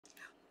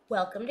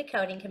Welcome to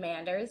Coding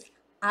Commanders.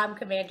 I'm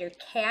Commander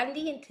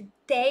Candy, and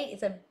today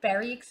is a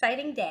very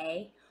exciting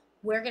day.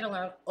 We're going to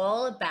learn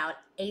all about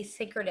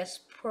asynchronous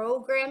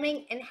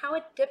programming and how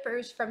it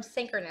differs from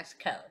synchronous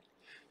code.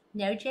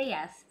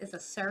 NodeJS is a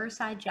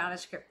server-side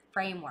JavaScript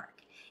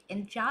framework,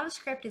 and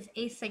JavaScript is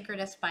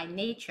asynchronous by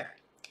nature.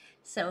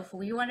 So if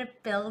we want to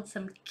build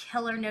some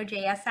killer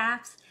Node.js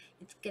apps,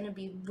 it's going to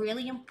be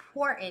really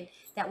important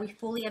that we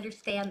fully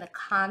understand the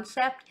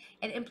concept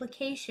and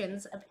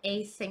implications of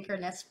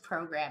asynchronous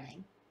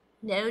programming.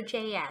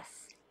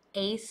 Node.js,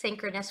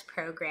 asynchronous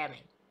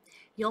programming.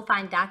 You'll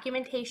find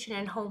documentation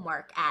and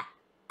homework at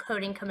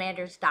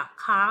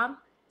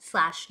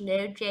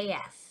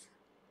codingcommanders.com/node.js.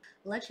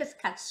 Let's just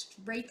cut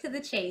straight to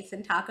the chase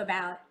and talk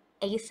about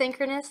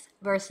asynchronous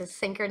versus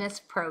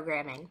synchronous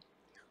programming.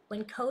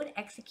 When code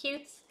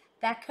executes,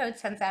 that code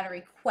sends out a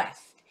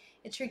request.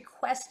 It's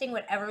requesting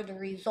whatever the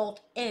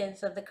result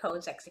is of the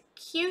code's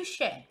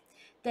execution.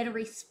 Then a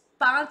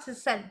response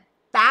is sent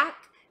back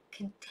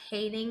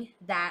containing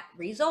that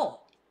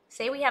result.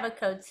 Say we have a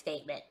code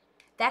statement.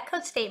 That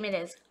code statement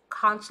is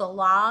console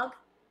log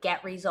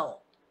get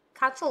result.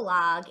 Console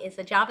log is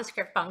a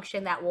JavaScript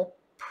function that will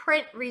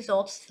print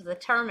results to the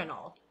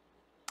terminal.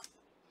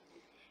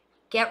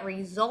 Get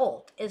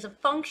result is a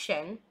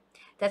function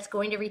that's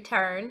going to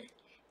return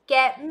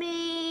get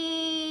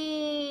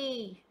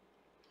me.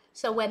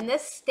 So when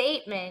this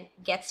statement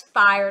gets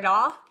fired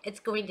off, it's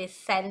going to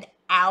send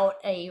out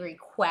a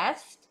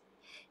request.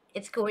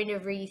 It's going to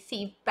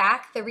receive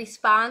back the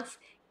response,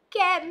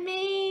 get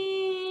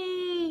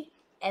me,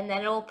 and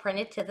then it will print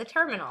it to the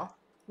terminal.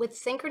 With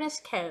synchronous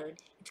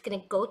code, it's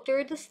going to go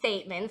through the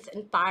statements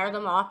and fire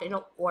them off in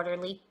an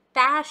orderly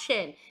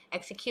fashion,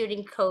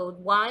 executing code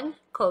 1,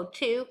 code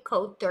 2,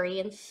 code 3,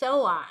 and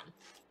so on.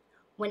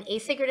 When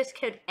asynchronous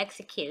code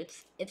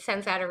executes, it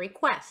sends out a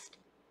request.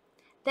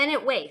 Then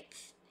it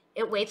waits.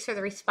 It waits for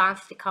the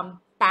response to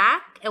come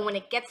back, and when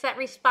it gets that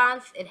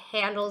response, it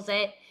handles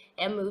it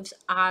and moves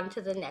on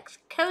to the next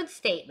code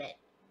statement.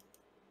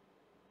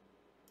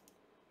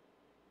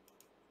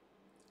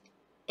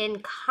 In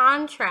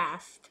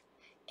contrast,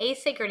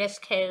 asynchronous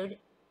code,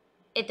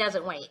 it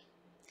doesn't wait.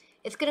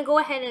 It's going to go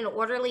ahead in an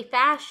orderly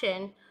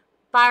fashion,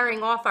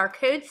 firing off our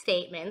code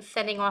statements,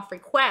 sending off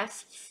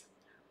requests,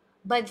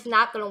 but it's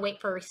not going to wait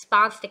for a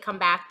response to come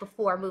back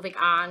before moving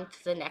on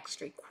to the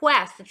next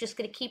request. It's just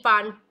going to keep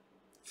on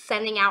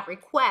sending out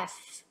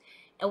requests,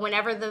 and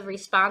whenever the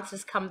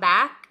responses come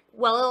back,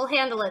 well, it'll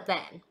handle it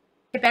then.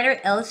 To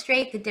better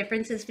illustrate the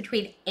differences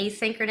between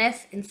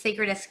asynchronous and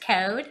synchronous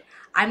code,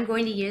 I'm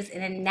going to use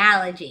an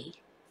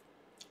analogy.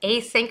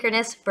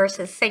 Asynchronous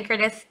versus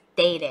synchronous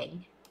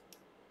dating.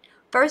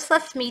 First,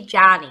 let's meet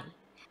Johnny.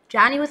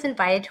 Johnny was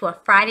invited to a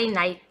Friday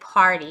night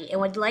party and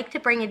would like to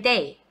bring a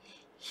date.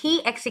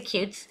 He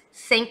executes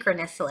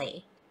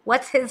synchronously.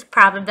 What's his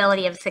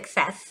probability of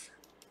success?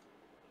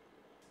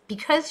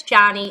 Because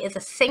Johnny is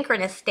a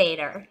synchronous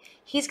dater,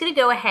 he's going to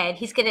go ahead,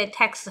 he's going to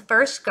text the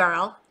first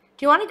girl,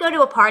 do you want to go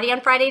to a party on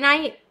Friday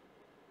night?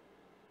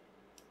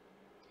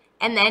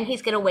 And then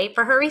he's going to wait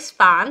for her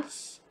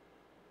response.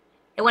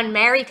 And when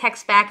Mary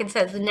texts back and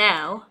says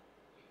no,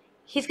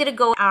 he's going to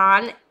go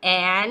on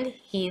and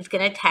he's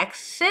going to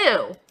text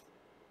Sue.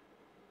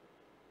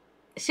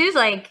 Sue's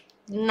like,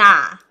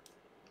 nah.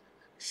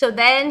 So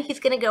then he's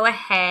going to go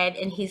ahead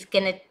and he's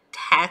going to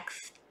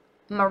text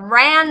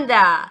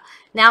Miranda.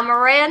 Now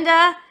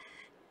Miranda,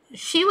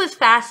 she was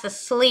fast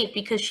asleep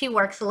because she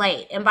works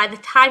late. And by the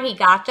time he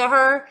got to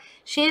her,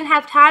 she didn't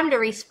have time to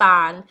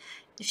respond.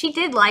 She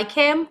did like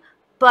him,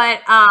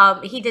 but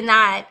he did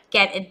not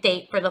get a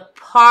date for the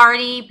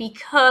party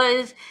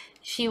because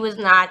she was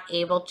not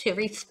able to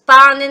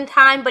respond in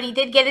time. But he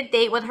did get a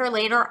date with her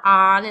later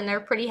on, and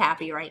they're pretty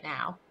happy right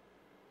now.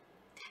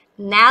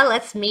 Now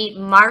let's meet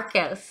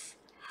Marcos.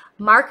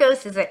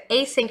 Marcos is an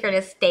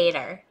asynchronous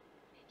dater.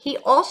 He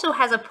also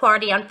has a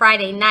party on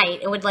Friday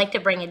night and would like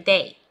to bring a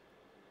date.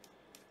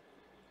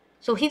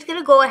 So he's going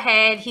to go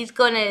ahead, he's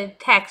going to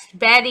text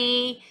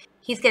Betty,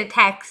 he's going to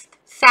text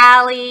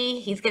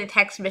Sally, he's going to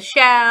text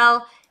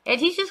Michelle,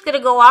 and he's just going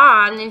to go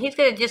on and he's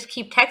going to just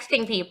keep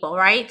texting people,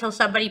 right? Until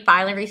somebody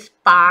finally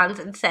responds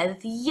and says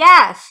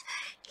yes.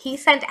 He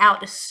sent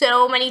out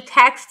so many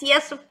texts.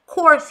 Yes, of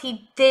course,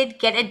 he did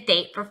get a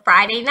date for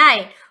Friday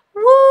night.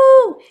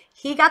 Woo!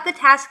 He got the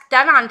task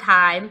done on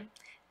time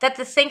that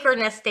the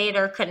synchronous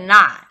dater could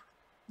not.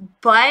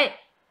 But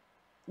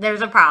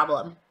there's a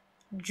problem.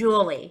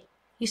 Julie.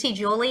 You see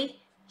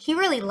Julie? He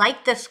really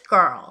liked this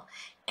girl.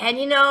 And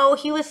you know,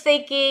 he was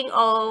thinking,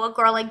 oh, a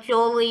girl like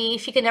Julie,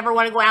 she could never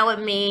want to go out with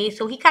me.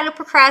 So he kind of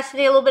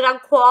procrastinated a little bit on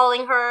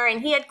calling her.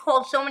 And he had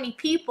called so many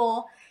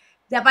people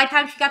that by the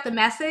time she got the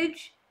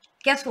message,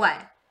 guess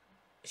what?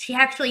 She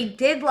actually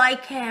did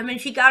like him and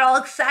she got all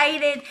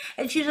excited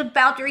and she was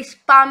about to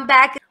respond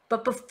back.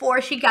 But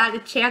before she got a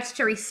chance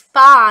to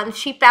respond,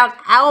 she found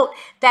out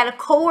that a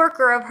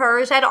coworker of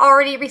hers had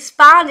already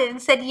responded and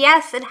said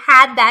yes and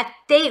had that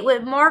date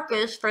with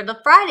Marcos for the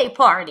Friday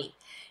party.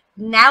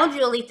 Now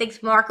Julie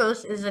thinks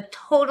Marcos is a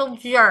total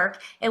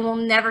jerk and will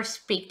never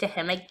speak to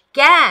him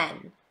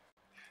again.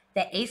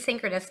 the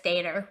asynchronous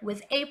dater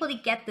was able to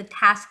get the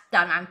task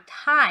done on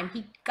time.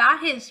 He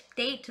got his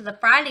date to the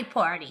Friday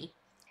party.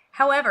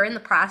 However, in the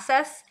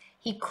process,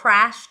 he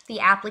crashed the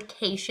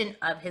application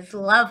of his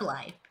love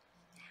life.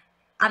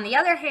 On the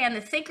other hand,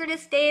 the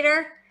synchronous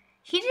dater,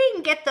 he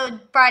didn't get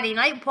the Friday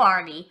night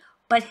party,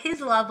 but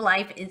his love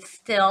life is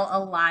still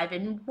alive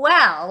and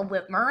well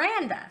with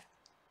Miranda.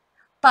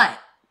 But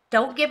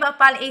don't give up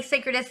on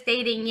asynchronous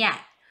dating yet,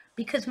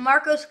 because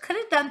Marcos could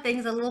have done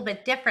things a little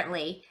bit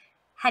differently,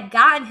 had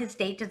gotten his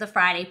date to the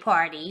Friday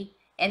party,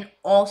 and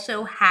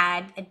also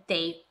had a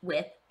date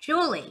with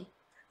Julie.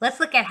 Let's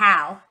look at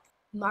how.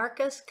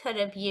 Marcos could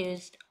have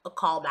used a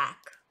callback.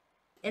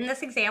 In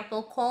this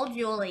example, call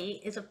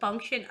Julie is a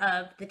function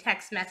of the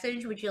text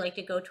message, would you like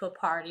to go to a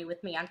party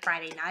with me on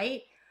Friday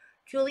night?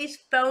 Julie's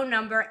phone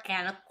number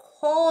and a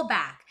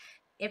callback.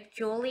 If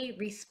Julie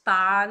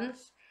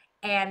responds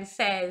and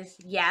says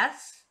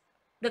yes,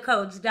 the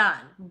code's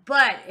done.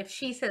 But if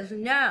she says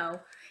no,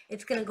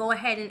 it's going to go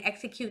ahead and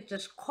execute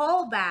this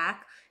callback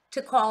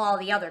to call all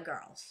the other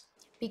girls.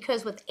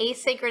 Because with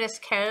asynchronous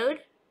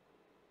code,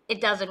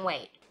 it doesn't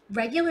wait.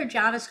 Regular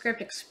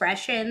JavaScript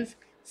expressions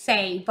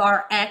say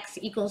var x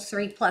equals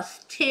 3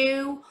 plus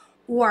 2,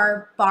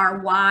 or var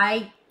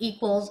y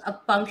equals a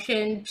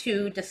function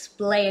to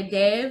display a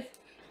div.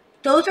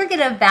 Those are going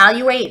to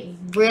evaluate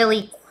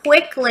really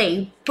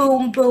quickly.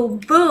 Boom, boom,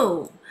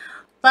 boom.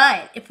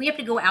 But if we have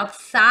to go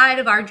outside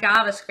of our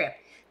JavaScript,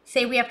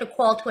 say we have to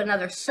call to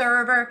another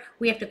server,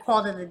 we have to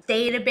call to the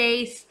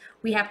database,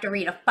 we have to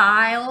read a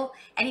file,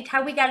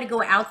 anytime we got to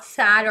go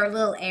outside our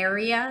little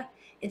area,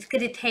 it's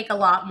going to take a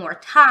lot more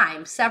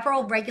time.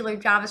 Several regular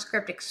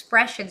JavaScript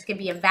expressions can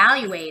be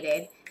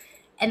evaluated,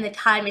 and the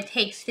time it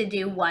takes to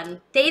do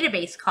one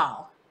database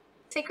call.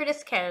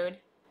 Synchronous code,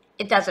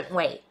 it doesn't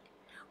wait,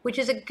 which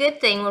is a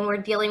good thing when we're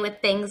dealing with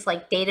things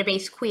like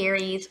database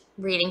queries,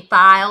 reading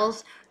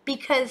files,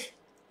 because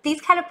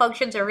these kind of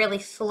functions are really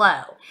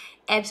slow.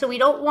 And so we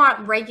don't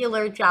want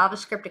regular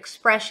JavaScript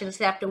expressions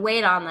to have to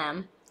wait on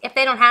them if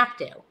they don't have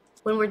to.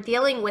 When we're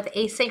dealing with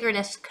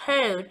asynchronous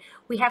code,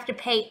 we have to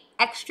pay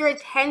extra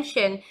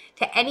attention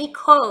to any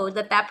code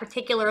that that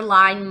particular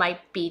line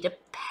might be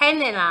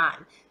dependent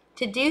on.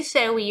 To do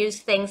so, we use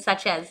things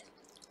such as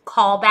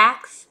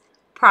callbacks,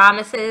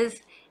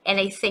 promises, and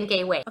async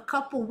await. A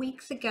couple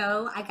weeks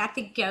ago, I got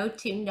to go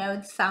to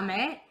Node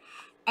Summit,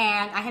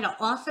 and I had an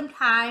awesome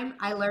time.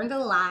 I learned a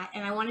lot,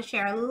 and I want to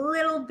share a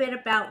little bit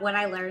about what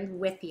I learned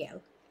with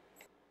you.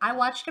 I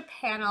watched a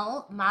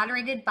panel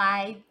moderated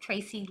by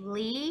Tracy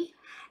Lee,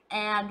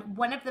 and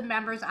one of the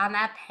members on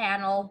that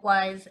panel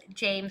was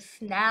James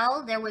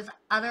Snell. There was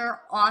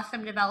other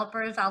awesome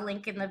developers. I'll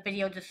link in the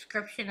video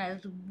description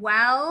as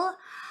well.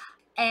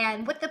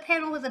 And what the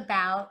panel was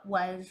about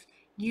was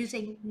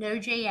using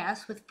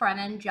Node.js with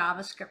front-end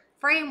JavaScript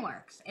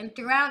frameworks. And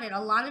throughout it, a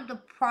lot of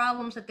the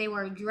problems that they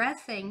were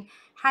addressing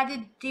had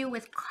to do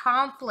with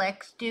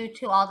conflicts due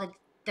to all the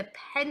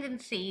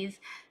dependencies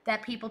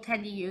that people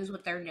tend to use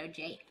with their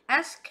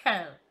Node.js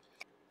code.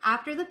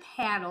 After the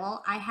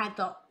panel, I had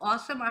the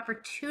awesome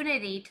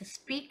opportunity to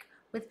speak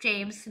with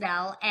James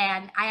Snell,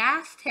 and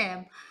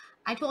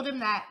I told him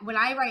that when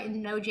I write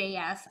in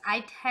Node.js,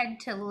 I tend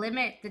to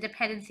limit the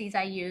dependencies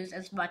I use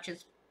as much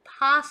as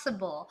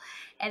possible,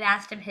 and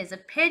asked him his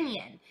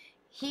opinion.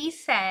 He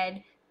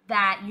said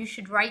that you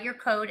should write your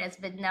code as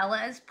vanilla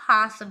as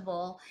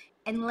possible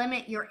and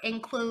limit your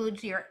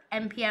includes, your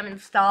npm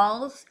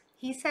installs.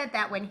 He said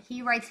that when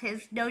he writes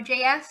his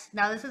Node.js,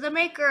 now this is a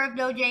maker of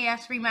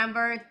Node.js,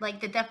 remember, like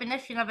the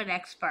definition of an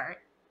expert.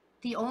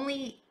 The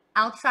only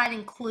outside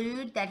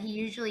include that he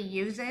usually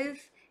uses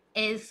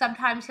is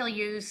sometimes he'll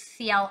use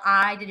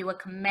CLI to do a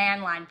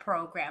command line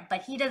program,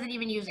 but he doesn't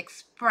even use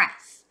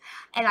Express.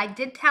 And I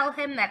did tell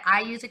him that I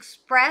use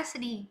Express,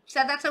 and he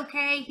said that's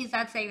okay. He's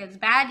not saying it's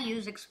bad to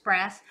use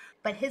Express,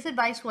 but his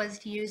advice was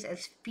to use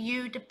as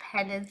few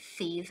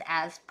dependencies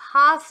as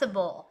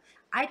possible.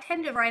 I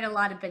tend to write a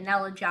lot of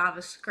vanilla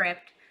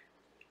JavaScript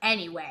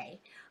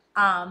anyway.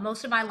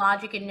 Most of my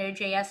logic in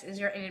Node.js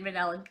is written in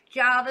vanilla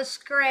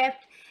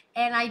JavaScript,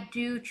 and I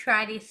do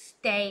try to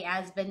stay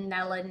as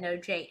vanilla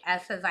Node.js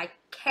as I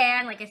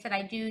can. Like I said,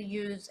 I do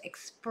use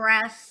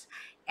Express,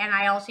 and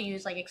I also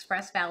use like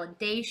Express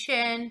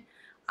validation.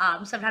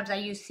 Sometimes I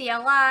use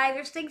CLI.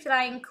 There's things that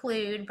I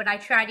include, but I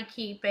try to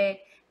keep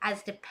it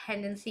as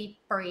dependency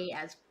free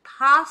as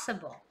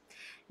possible.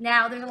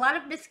 Now, there's a lot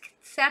of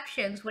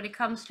misconceptions when it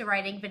comes to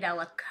writing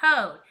vanilla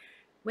code.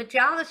 With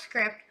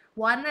JavaScript,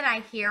 one that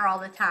I hear all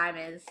the time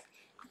is,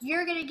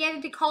 you're going to get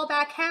into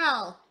callback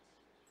hell.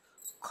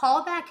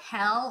 Callback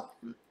hell,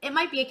 it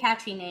might be a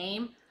catchy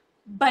name,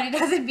 but it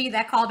doesn't mean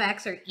that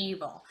callbacks are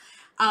evil.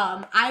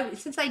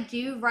 Since I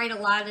do write a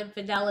lot of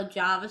vanilla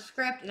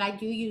JavaScript and I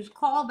do use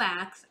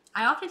callbacks,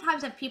 I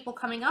oftentimes have people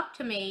coming up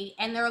to me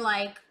and they're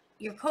like,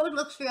 your code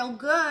looks real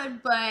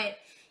good, but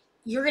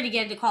you're going to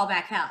get into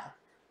callback hell.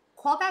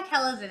 Callback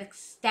hell is an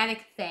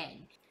aesthetic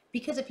thing,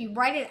 because if you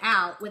write it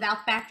out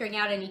without factoring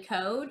out any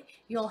code,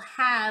 you'll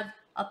have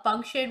a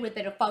function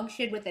within a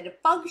function within a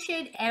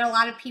function, and a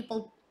lot of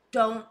people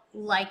don't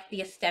like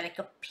the aesthetic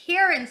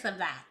appearance of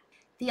that.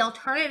 The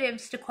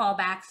alternatives to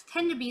callbacks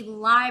tend to be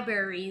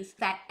libraries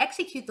that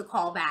execute the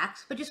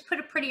callbacks, but just put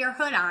a prettier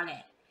hood on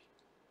it.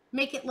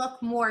 Make it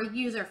look more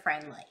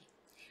user-friendly.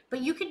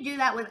 But you can do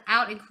that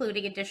without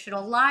including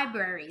additional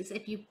libraries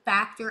if you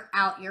factor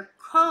out your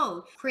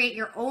code. Create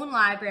your own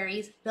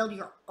libraries, build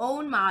your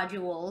own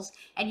modules,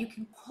 and you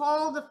can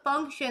call the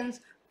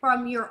functions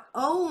from your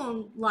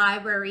own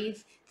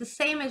libraries the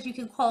same as you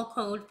can call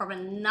code from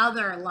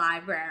another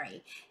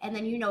library. And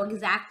then you know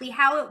exactly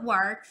how it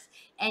works,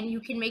 and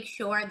you can make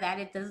sure that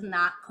it does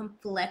not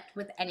conflict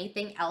with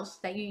anything else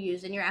that you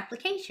use in your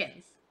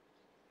applications.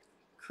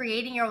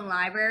 Creating your own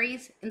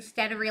libraries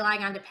instead of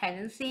relying on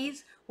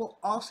dependencies will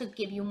also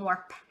give you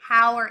more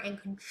power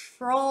and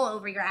control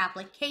over your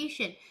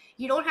application.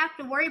 You don't have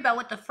to worry about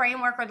what the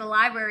framework or the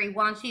library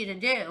wants you to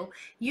do.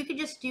 You can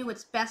just do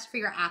what's best for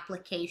your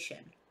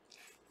application.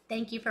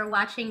 Thank you for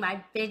watching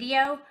my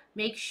video.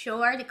 Make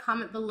sure to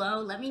comment below.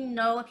 Let me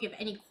know if you have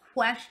any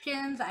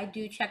questions. I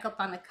do check up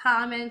on the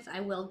comments. I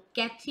will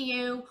get to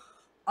you.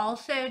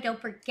 Also, don't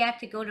forget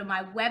to go to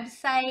my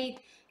website,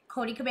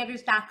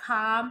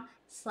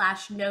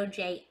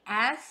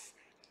 codingcommanders.com/node.js.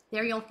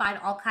 There you'll find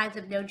all kinds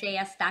of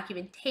Node.js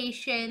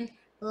documentation,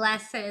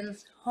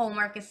 lessons,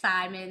 homework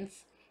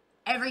assignments.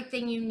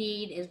 Everything you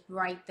need is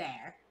right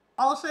there.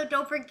 Also,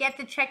 don't forget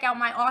to check out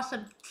my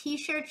awesome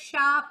t-shirt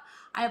shop.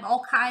 I have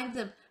all kinds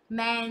of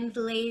men's,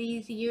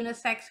 ladies,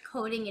 unisex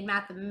coding and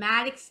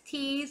mathematics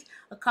tees,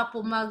 a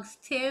couple mugs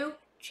too.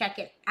 Check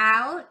it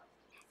out.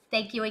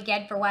 Thank you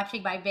again for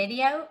watching my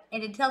video,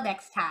 and until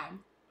next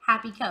time,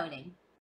 happy coding.